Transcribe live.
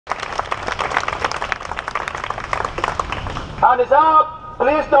Hands up,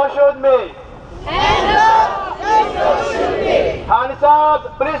 please don't shoot me. Hands up, please don't shoot me. Hands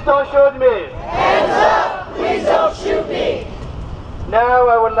up, please don't shoot me. Hands up, please don't shoot me. Now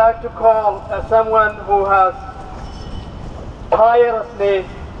I would like to call someone who has tirelessly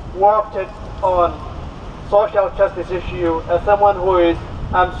worked on social justice issue, as someone who is,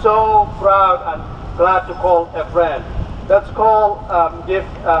 I'm so proud and glad to call a friend. Let's call, give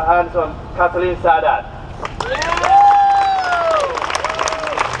hands on Kathleen Sadat.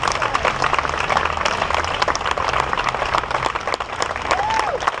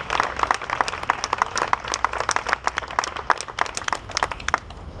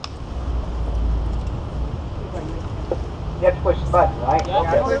 You have to push the button, right? Yeah,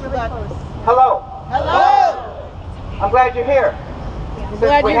 Okay. push the button. Hello. Hello. I'm glad you're here.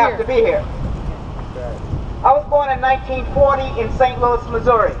 Since we have to be here. I was born in 1940 in St. Louis,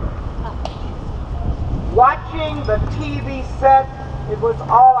 Missouri. Watching the TV set, it was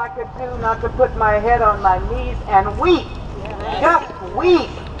all I could do not to put my head on my knees and weep. Just weep.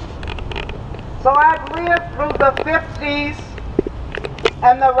 So I've lived through the 50s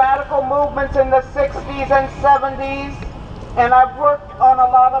and the radical movements in the 60s and 70s, and I've worked on a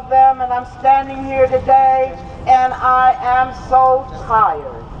lot of them, and I'm standing here today, and I am so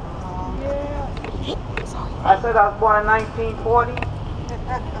tired. I said I was born in 1940.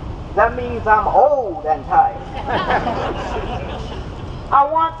 That means I'm old and tired. I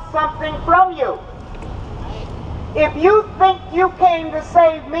want something from you. If you think you came to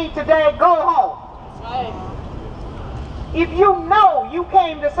save me today, go home. If you know you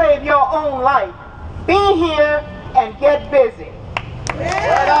came to save your own life, be here and get busy.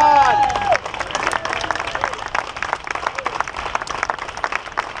 Right on.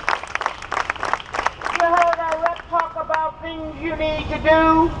 You heard our rep talk about things you need to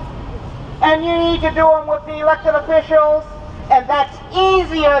do, and you need to do them with the elected officials, and that's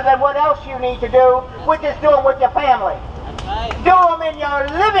easier than what else you need to do, which is do them with your family. Do them in your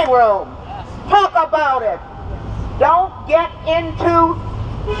living room. Talk about it. Don't get into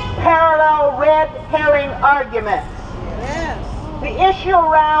parallel red herring arguments. Yes. The issue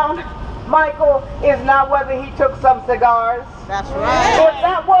around Michael is not whether he took some cigars. That's right. If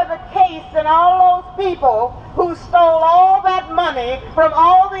that were the case, then all those people who stole all that money from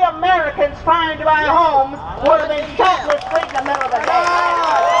all the Americans trying to buy homes would have been shot in the street in the middle of the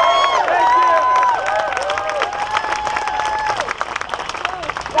day.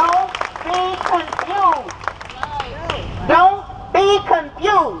 Don't be confused. Don't be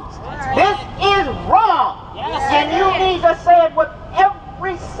confused. This is wrong. And you need to say it with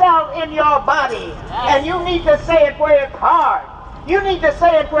every cell in your body. And you need to say it where it's hard. You need to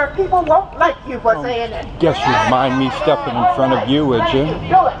say it where people won't like you for saying it. Guess you'd mind me stepping in front of you, would you?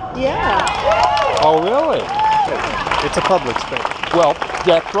 Do it. Yeah. Oh, really? It's a public space. Well,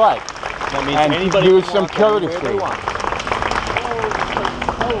 that's right. That means And anybody use can some walk anywhere they courtesy. want.